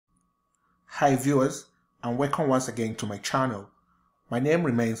Hi viewers, and welcome once again to my channel. My name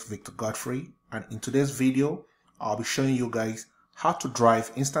remains Victor Godfrey, and in today's video I'll be showing you guys how to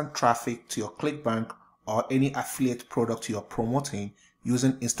drive instant traffic to your Clickbank or any affiliate product you're promoting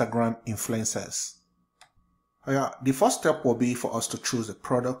using Instagram influencers. The first step will be for us to choose a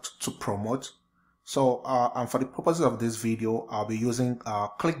product to promote. So and for the purposes of this video, I'll be using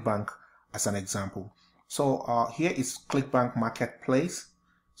Clickbank as an example. So here is Clickbank Marketplace.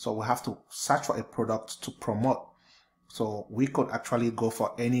 So we have to search for a product to promote. So we could actually go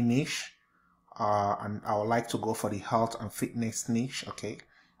for any niche, and I would like to go for the health and fitness niche. Okay,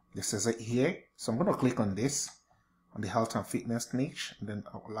 this is it here. So I'm going to click on this, on the health and fitness niche, and then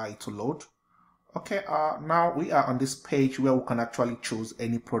I'll allow it to load. Okay, now we are on this page where we can actually choose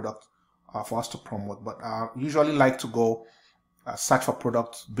any product for us to promote. But I usually like to go search for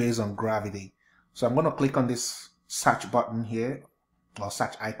products based on gravity. So I'm going to click on this search button here, or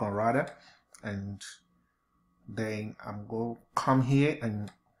search icon rather, and then I'm going to come here, and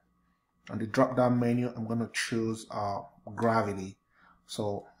on the drop down menu I'm going to choose gravity.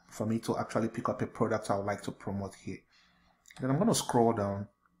 So for me to actually pick up a product I would like to promote here, then I'm going to scroll down.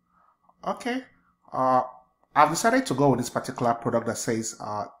 Okay, I've decided to go with this particular product that says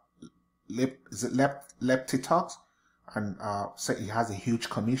Leptitox, and say it has a huge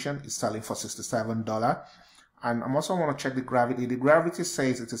commission. It's selling for $67. And I'm also want to check the gravity. The gravity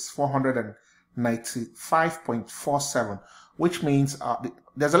says it is 495.47, which means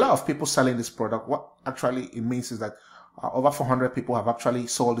there's a lot of people selling this product. What actually it means is that over 400 people have actually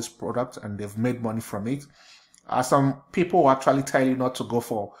sold this product and they've made money from it. Some people will actually tell you not to go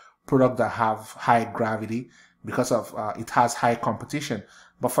for products that have high gravity because of it has high competition.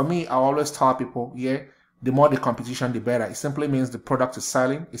 But for me, I always tell people, yeah, the more the competition, the better. It simply means the product is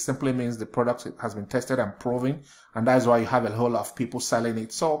selling. It simply means the product has been tested and proven, and that's why you have a whole lot of people selling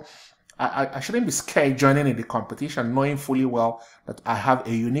it. So I shouldn't be scared joining in the competition, knowing fully well that I have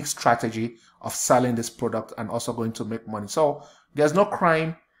a unique strategy of selling this product and also going to make money. So there's no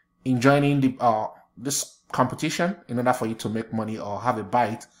crime in joining the this competition in order for you to make money or have a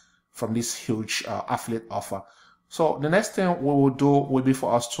bite from this huge affiliate offer. So the next thing we will do will be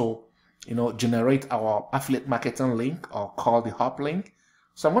for us to generate our affiliate marketing link, or call the hop link.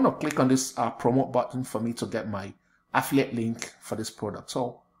 So I'm going to click on this promote button for me to get my affiliate link for this product.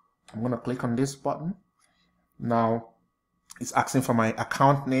 So I'm going to click on this button. Now it's asking for my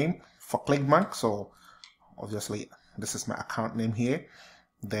account name for Clickbank. So obviously this is my account name here.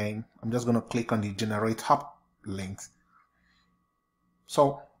 Then I'm just going to click on the generate hop link.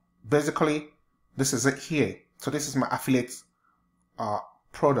 So basically this is it here. So this is my affiliate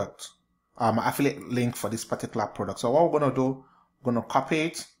product. My affiliate link for this particular product. So what we're going to do, we're going to copy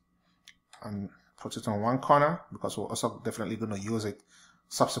it and put it on one corner, because we're also definitely going to use it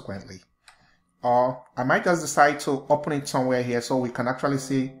subsequently. Or I might just decide to open it somewhere here so we can actually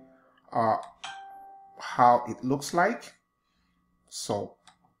see how it looks like. So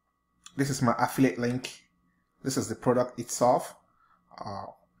this is my affiliate link. This is the product itself.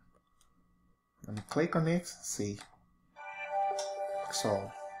 Let me click on it, see.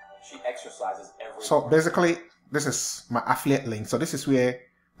 So she exercises every so basically this is my affiliate link. So this is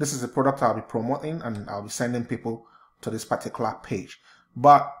the product I'll be promoting, and I'll be sending people to this particular page.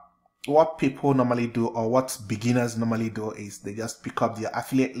 But what people normally do, or what beginners normally do, is they just pick up their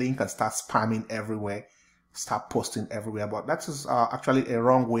affiliate link and start spamming everywhere, start posting everywhere. But that is actually a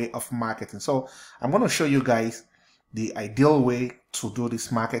wrong way of marketing. So I'm going to show you guys the ideal way to do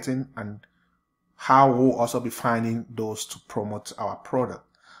this marketing, and how we'll also be finding those to promote our product.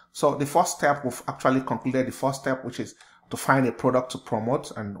 So the first step, we've actually concluded the first step, which is to find a product to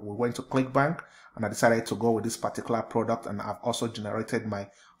promote, and we went to Clickbank, and I decided to go with this particular product, and I've also generated my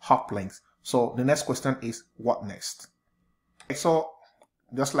hop links. So the next question is, what next? Okay, so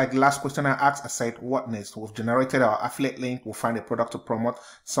just like the last question I asked, I said, what next? We've generated our affiliate link, we'll find a product to promote.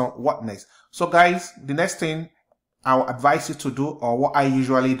 So what next? So guys, the next thing I will advise you to do, or what I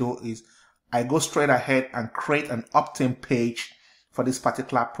usually do, is I go straight ahead and create an opt-in page for this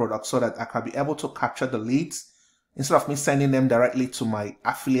particular product, so that I can be able to capture the leads. Instead of me sending them directly to my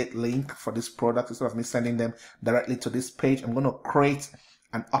affiliate link for this product, instead of me sending them directly to this page, I'm going to create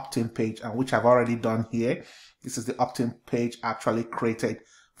an opt-in page, and which I've already done here. This is the opt-in page actually created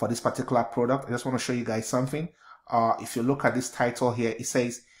for this particular product. I just want to show you guys something. If you look at this title here, it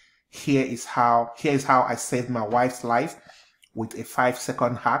says, here is how I saved my wife's life with a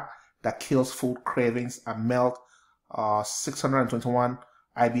 5-second hack that kills food cravings and melt 621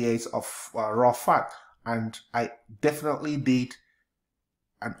 IBAs of raw fat. And I definitely did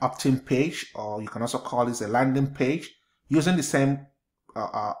an opt-in page, or you can also call this a landing page, using the same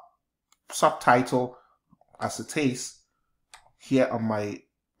subtitle as it is here on my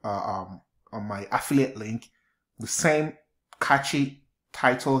affiliate link. The same catchy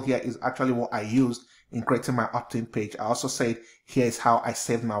title here is actually what I used in creating my opt-in page. I also said here is how I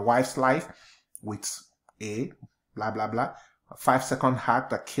saved my wife's life with a blah blah blah, a 5-second hack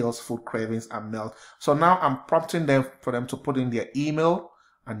that kills food cravings and melt. So now I'm prompting them for them to put in their email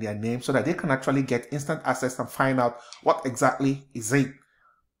and their name so that they can actually get instant access and find out what exactly is it,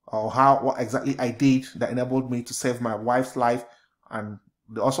 or what exactly I did that enabled me to save my wife's life. And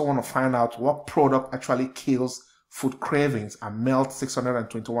they also want to find out what product actually kills food cravings and melt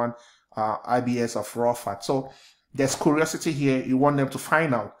 621 IBS of raw fat. So there's curiosity here. You want them to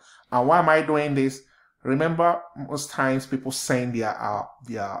find out. And why am I doing this? Remember, most times people send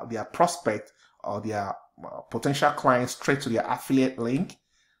their prospect or their potential clients straight to their affiliate link.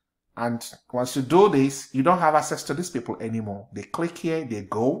 And once you do this, you don't have access to these people anymore. They click here, they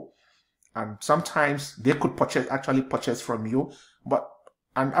go, and sometimes they could actually purchase from you.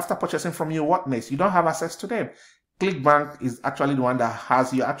 And after purchasing from you, what next? You don't have access to them. Clickbank is actually the one that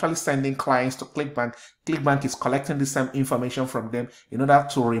has, you're actually sending clients to Clickbank. Clickbank is collecting the same information from them in order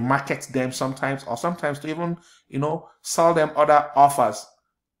to remarket them sometimes, or sometimes to even, sell them other offers.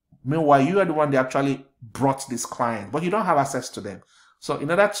 Meanwhile, you are the one that actually brought this client, but you don't have access to them. So in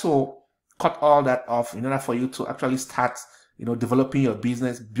order to cut all that off, in order for you to actually start, developing your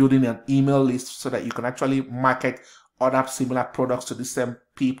business, building an email list so that you can actually market other similar products to the same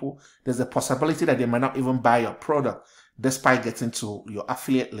people, there's a possibility that they might not even buy your product despite getting to your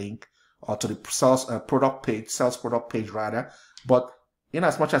affiliate link or to the sales product page rather. But in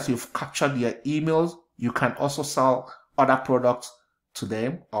as much as you've captured their emails, you can also sell other products to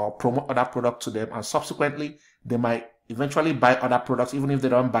them or promote other products to them, and subsequently they might eventually buy other products even if they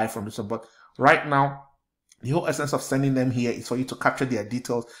don't buy from this one. But right now, the whole essence of sending them here is for you to capture their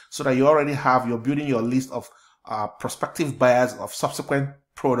details so that you're building your list of prospective buyers of subsequent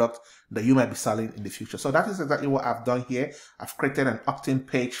products that you might be selling in the future. So that is exactly what I've done here. I've created an opt-in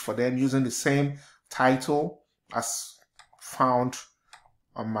page for them using the same title as found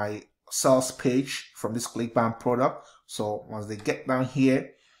on my sales page from this Clickbank product. So once they get down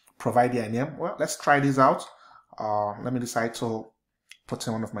here, provide their name. Well, let's try this out. Let me decide to put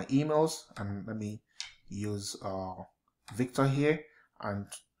in one of my emails, and let me use Victor here. And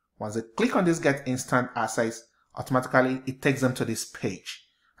once they click on this get instant access, automatically it takes them to this page.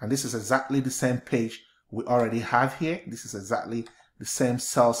 And this is exactly the same page we already have here. This is exactly the same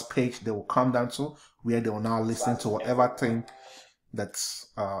sales page they will come down to, where they will now listen to whatever thing that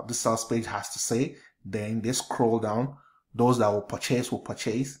the sales page has to say. Then they scroll down. Those that will purchase,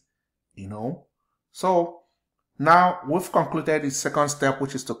 So now we've concluded the second step,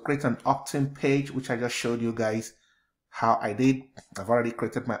 which is to create an opt-in page, which I just showed you guys how I did. I've already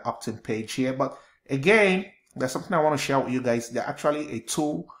created my opt-in page here, but again, there's something I want to share with you guys. They're actually a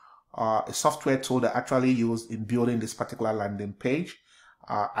tool, a software tool that actually used in building this particular landing page.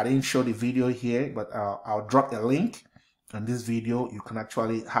 I didn't show the video here, but I'll drop a link in this video. You can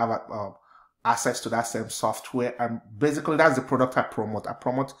actually have access to that same software, and basically that's the product I promote. I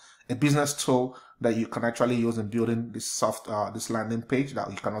promote a business tool that you can actually use in building this this landing page,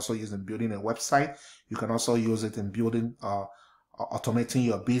 that you can also use in building a website. You can also use it in building automating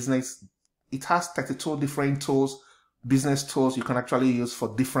your business. It has 32 different tools, business tools you can actually use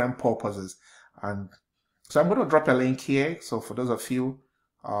for different purposes. And so I'm going to drop a link here. So for those of you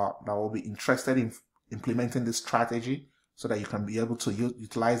that will be interested in implementing this strategy, so that you can be able to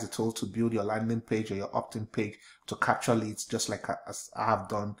utilize the tool to build your landing page or your opt-in page to capture leads, just like as I have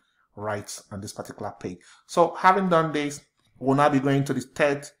done right on this particular page. So having done this, we'll now be going to the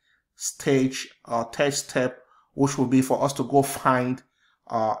third stage or third step, which will be for us to go find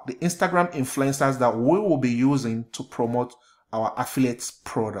the Instagram influencers that we will be using to promote our affiliates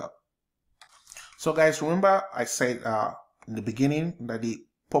product. So guys, remember I said in the beginning that the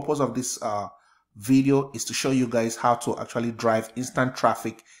purpose of this video is to show you guys how to actually drive instant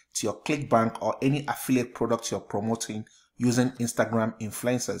traffic to your Clickbank or any affiliate products you're promoting using Instagram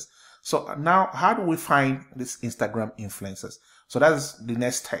influencers. So now, how do we find these Instagram influencers? So that's the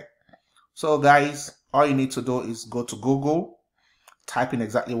next step. So guys, all you need to do is go to Google, type in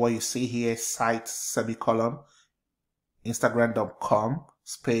exactly what you see here, site semicolon instagram.com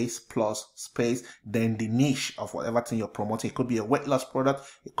space, then the niche of whatever thing you're promoting. It could be a weight loss product,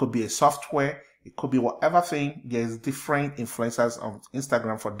 it could be a software, it could be whatever thing. There's different influencers on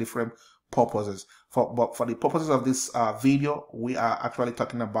Instagram for different purposes. But for the purposes of this video, we are actually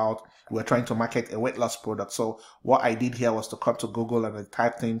talking about, we're trying to market a weight loss product. So what I did here was to come to Google and I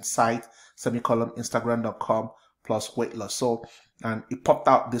typed in site semicolon instagram.com plus weight loss. So and it popped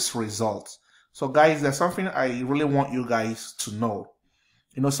out this result. So guys, there's something I really want you guys to know.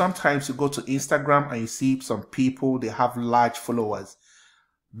 You know, sometimes you go to Instagram and you see some people, they have large followers.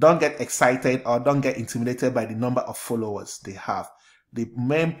 Don't get excited or don't get intimidated by the number of followers they have. The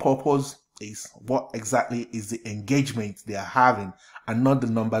main purpose is what exactly is the engagement they are having and not the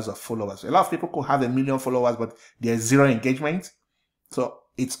numbers of followers. A lot of people could have 1 million followers, but there's 0 engagement. So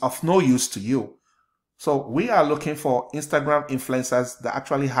it's of no use to you. So we are looking for Instagram influencers that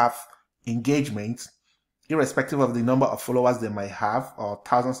actually have engagement, irrespective of the number of followers they might have or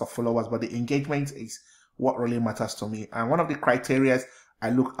thousands of followers, but the engagement is what really matters to me. And one of the criteria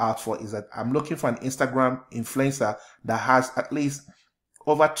I look out for is that I'm looking for an Instagram influencer that has at least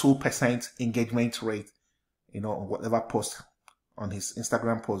over 2% engagement rate, you know, on whatever post on his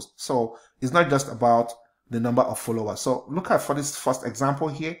Instagram post. So it's not just about the number of followers. So look at, for this first example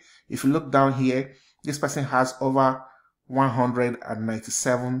here, if you look down here, this person has over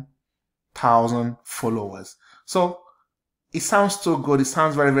 197,000 followers. So it sounds too good. It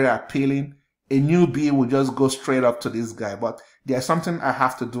sounds very, very appealing. A newbie will just go straight up to this guy, but there's something I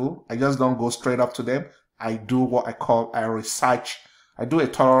have to do. I just don't go straight up to them. I do what I call a research. I do a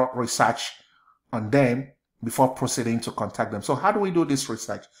thorough research on them before proceeding to contact them. So how do we do this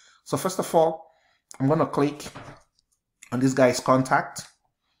research? So first of all, I'm going to click on this guy's contact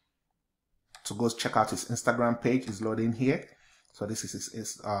to go check out his Instagram page. Is loading here. So this is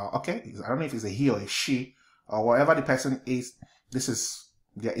his, okay. I don't know if it's a he or a she or whatever the person is. This is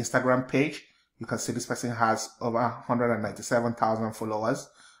their Instagram page. You can see this person has over 197,000 followers,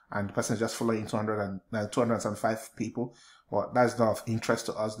 and the person is just following 275 people. Well, that's not of interest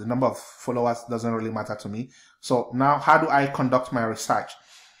to us. The number of followers doesn't really matter to me. So now, how do I conduct my research?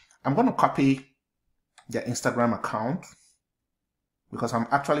 I'm going to copy their Instagram account because I'm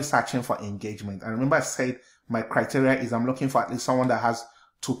actually searching for engagement. And remember I said my criteria is I'm looking for at least someone that has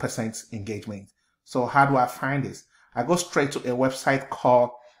 2% engagement. So how do I find this? I go straight to a website called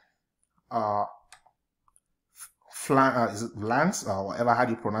is it Lance or whatever, how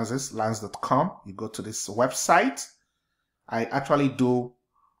do you pronounce this, lance.com. You go to this website. I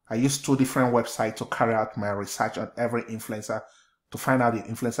use 2 different websites to carry out my research on every influencer to find out the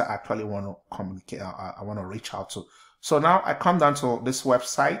influencer I actually want to communicate, I want to reach out to. So now I come down to this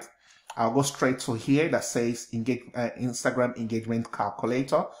website. I'll go straight to here that says Instagram engagement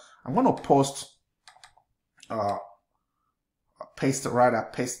calculator. I'm going to paste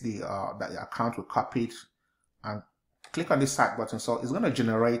the account we copied and click on this search button. So it's going to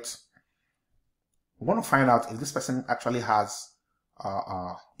generate. We want to find out if this person actually has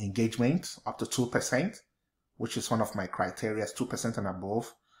engagement up to 2%, which is one of my criteria, 2% and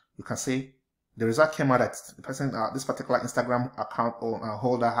above. You can see the result came out that the person, this particular Instagram account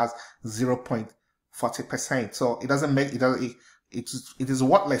holder has 0.40%. So it doesn't make it is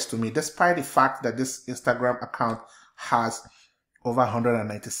worthless to me, despite the fact that this Instagram account has over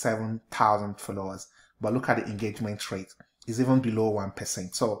 197,000 followers. But look at the engagement rate; it's even below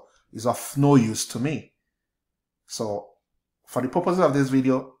 1%. So it's of no use to me. So for the purposes of this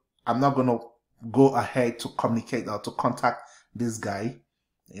video, I'm not going to go ahead to communicate or to contact this guy,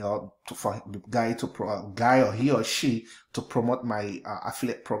 you know, for the guy or he or she to promote my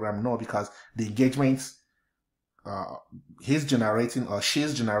affiliate program. No, because the engagements he's generating or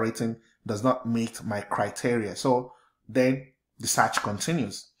she's generating does not meet my criteria. So then the search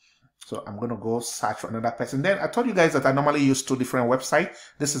continues. So I'm going to go search for another person. Then I told you guys that I normally use 2 different websites.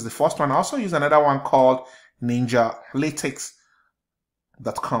 This is the first one. I also use another one called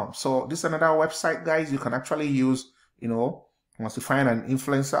ninjalytics.com. So this is another website, guys. You can actually use, you know, once you find an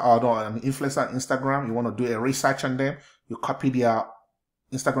influencer or an influencer on Instagram, you want to do a research on them, you copy their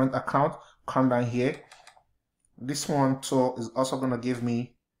Instagram account, come down here. This one too is also going to give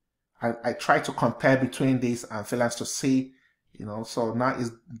me, I try to compare between these and freelance to see, you know, so now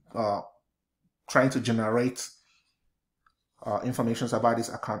is trying to generate information about this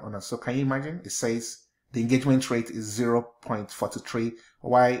account owner. So can you imagine? It says the engagement rate is 0.43,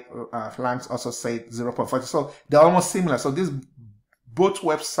 while Lance also said 0.40. So they're almost similar. So these both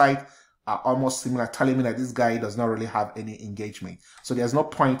websites are almost similar, telling me that this guy does not really have any engagement. So there's no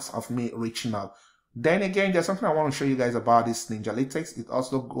point of me reaching out. Then again, there's something I want to show you guys about this Ninjalytics. It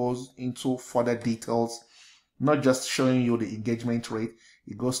also goes into further details, not just showing you the engagement rate.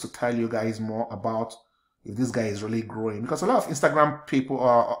 It goes to tell you guys more about if this guy is really growing. Because a lot of Instagram people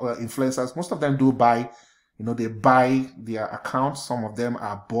or influencers, most of them do buy, you know, they buy their accounts. Some of them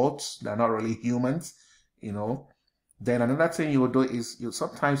are bots. They're not really humans, you know. Then another thing you will do is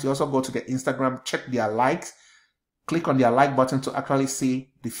sometimes you also go to the Instagram, check their likes, click on their like button to actually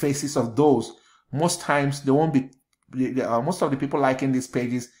see the faces of those. Most times they won't be most of the people liking these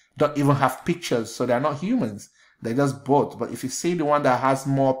pages don't even have pictures, so they're not humans. They're just bots. But if you see the one that has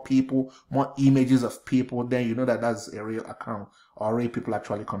more people, more images of people, then you know that that's a real account or real people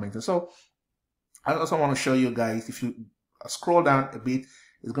actually commenting. So I also want to show you guys, if you scroll down a bit,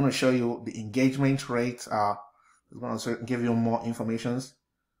 it's going to show you the engagement rate. It's going to give you more information.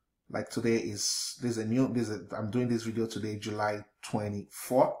 Like today I'm doing this video today, July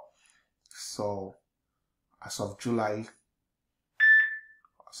 24th. So as of July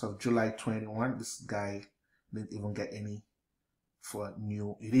 21, this guy didn't even get any for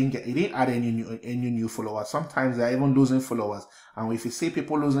new. He didn't add any new followers. Sometimes they're even losing followers. And if you see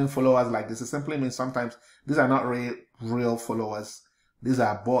people losing followers like this, it simply means sometimes these are not real followers. These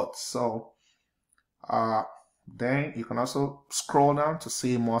are bots. So then you can also scroll down to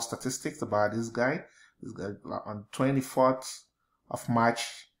see more statistics about this guy. This guy on 24th of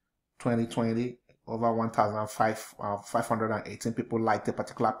March 2020, over 1,518 people liked a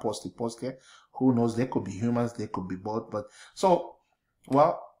particular post he posted. Who knows? They could be humans, they could be both. But so,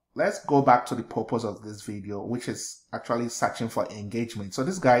 well, let's go back to the purpose of this video, which is actually searching for engagement. So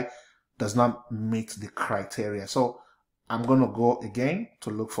this guy does not meet the criteria. So I'm going to go again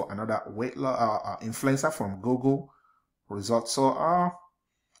to look for another weight loss influencer from Google results. So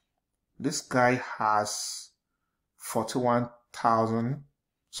this guy has 41,000.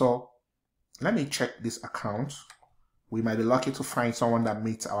 So let me check this account. We might be lucky to find someone that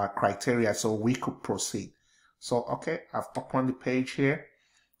meets our criteria, so we could proceed. So okay, I've opened the page here.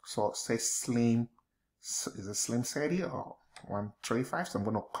 So it says Slim, is it Slim Sadie or 135? So I'm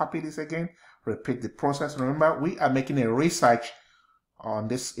going to copy this again, repeat the process. Remember, we are making a research on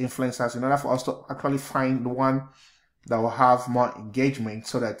these influencers in order for us to actually find the one that will have more engagement,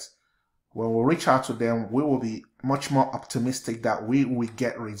 so that when we reach out to them, we will be much more optimistic that we will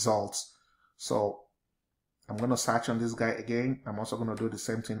get results. So I'm going to search on this guy again. I'm also going to do the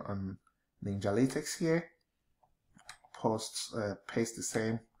same thing on Ninjalytics here. Paste the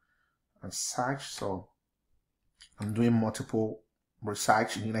same and search. So I'm doing multiple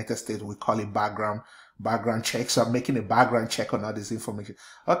research. In the United States, we call it background check. So I'm making a background check on all this information.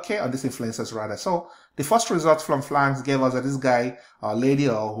 Okay, on these influencers rather. So the first result from Flanks gave us that this guy or lady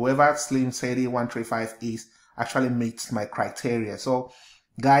or whoever Slim Sadie 135 is actually meets my criteria. So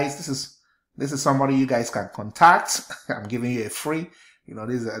guys, this is somebody you guys can contact. I'm giving you a free,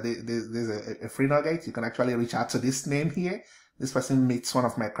 there's a free nugget. You can actually reach out to this name here. This person meets one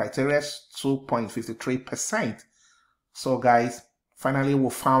of my criteria, 2.53%. So guys, finally we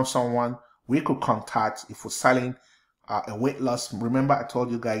found someone we could contact if we're selling a weight loss. Remember, I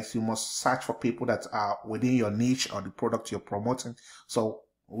told you guys, you must search for people that are within your niche or the product you're promoting. So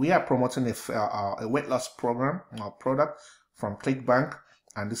we are promoting a weight loss program or product from Clickbank,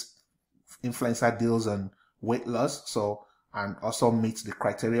 and this influencer deals on weight loss, so, and also meets the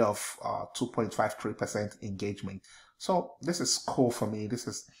criteria of 2.53% engagement. So this is cool for me. This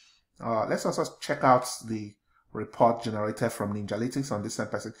is let's also check out the report generated from Ninjalytics on this same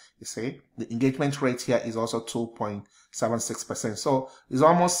person. You see the engagement rate here is also 2.76%. So it's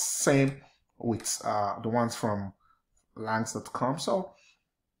almost same with the ones from langs.com. So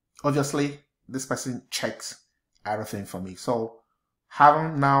obviously this person checks everything for me. So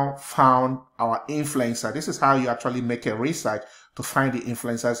having now found our influencer, this is how you actually make a research to find the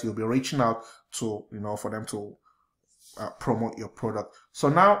influencers you'll be reaching out to, for them to promote your product. So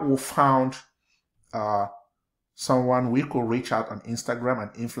now we found someone we could reach out on Instagram, an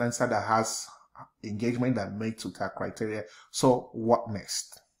influencer that has engagement that meets with our criteria. So what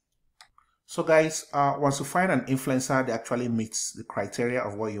next? So guys, once you find an influencer that actually meets the criteria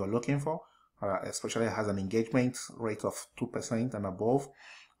of what you're looking for, especially has an engagement rate of 2% and above,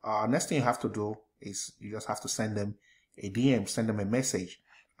 next thing you have to do is you just have to send them a DM, send them a message.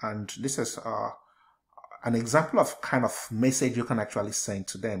 And this is an example of kind of message you can actually send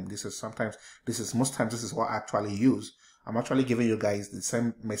to them. Most times this is what I actually use. I'm actually giving you guys the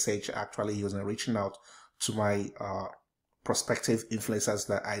same message I actually use and reaching out to my prospective influencers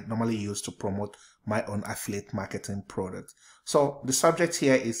that I normally use to promote my own affiliate marketing product. So the subject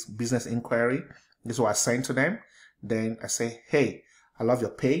here is business inquiry. This is what I send to them. Then I say, hey, I love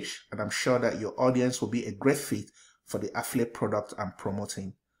your page and I'm sure that your audience will be a great fit for the affiliate product I'm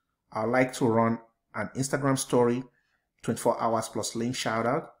promoting. I'd like to run an Instagram story, 24 hours plus link shout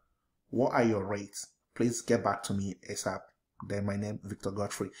out. What are your rates? Please get back to me ASAP. Then my name, Victor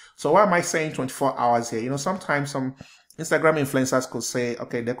Godfrey. So why am I saying 24 hours here? Sometimes some Instagram influencers could say,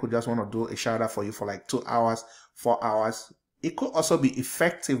 okay, they could just want to do a shout out for you for like 2 hours, 4 hours. It could also be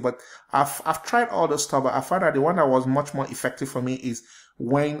effective, but I've tried all the stuff, but I found that the one that was much more effective for me is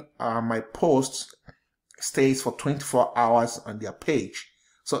when my posts stays for 24 hours on their page.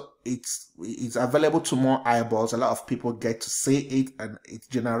 So it's available to more eyeballs. A lot of people get to see it, and it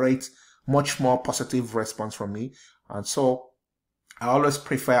generates much more positive response from me. And so I always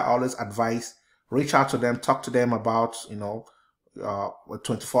advise, reach out to them, talk to them about, you know, a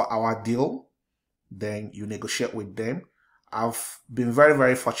 24-hour deal. Then you negotiate with them. I've been very,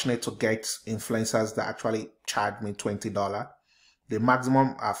 very fortunate to get influencers that actually charge me $20. The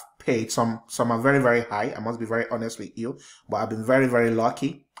maximum I've paid, some are very, very high. I must be very honest with you, but I've been very, very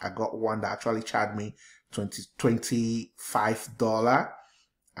lucky. I got one that actually charged me $25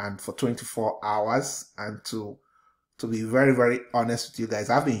 and for 24 hours. And to be very, very honest with you guys,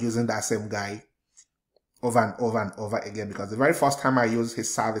 I've been using that same guy over and over and over again, because the very first time I used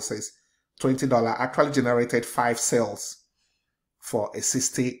his services, $20 actually generated 5 sales for a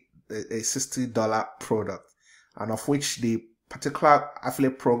 $60 product, and of which the particular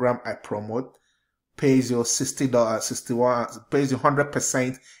affiliate program I promote pays you $60, pays you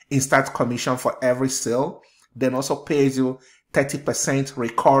 100% instant commission for every sale, then also pays you 30%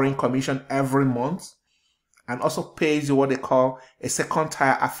 recurring commission every month, and also pays you what they call a second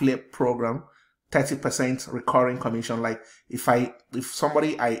tier affiliate program, 30% recurring commission. Like if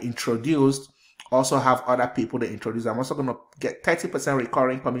somebody I introduced also have other people they introduce, I'm also going to get 30%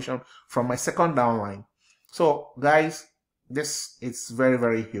 recurring commission from my second downline. So guys, this is very,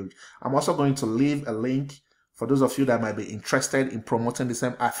 very huge. I'm also going to leave a link for those of you that might be interested in promoting the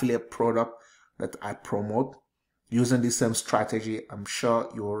same affiliate product that I promote using the same strategy. I'm sure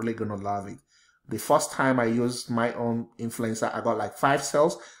you're really going to love it. The first time I used my own influencer, I got like 5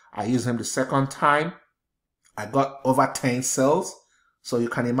 sales. I used him the second time, I got over 10 sales. So you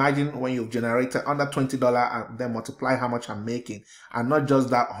can imagine when you've generated under $20 and then multiply how much I'm making. And not just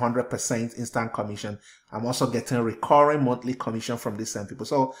that 100% instant commission, I'm also getting recurring monthly commission from these same people.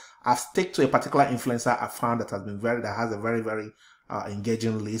 So I've stuck to a particular influencer I found that has a very, very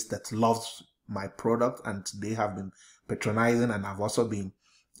engaging list that loves my product, and they have been patronizing, and I've also been,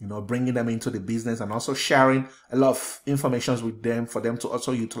 you know, bringing them into the business and also sharing a lot of information with them for them to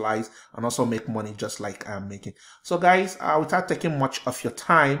also utilize and also make money just like I'm making. So guys, without taking much of your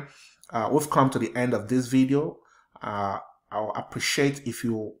time, we've come to the end of this video. I'll appreciate if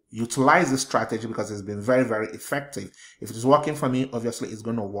you utilize this strategy, because it's been very, very effective. If it is working for me, obviously it's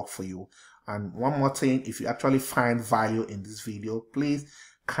going to work for you. And one more thing, if you actually find value in this video, please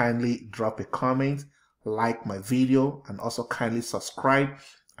kindly drop a comment, like my video, and also kindly subscribe.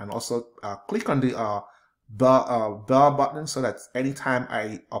 And also click on the bell button, so that anytime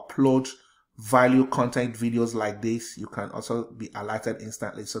I upload value content videos like this, you can also be alerted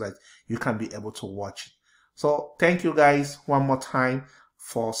instantly, so that you can be able to watch it. So thank you guys one more time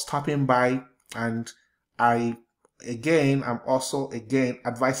for stopping by, and I'm also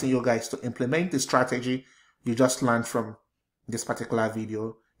advising you guys to implement the strategy you just learned from this particular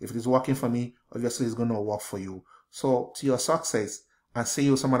video. If it is working for me, obviously it's going to work for you. So to your success, and see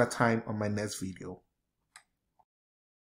you some other time on my next video.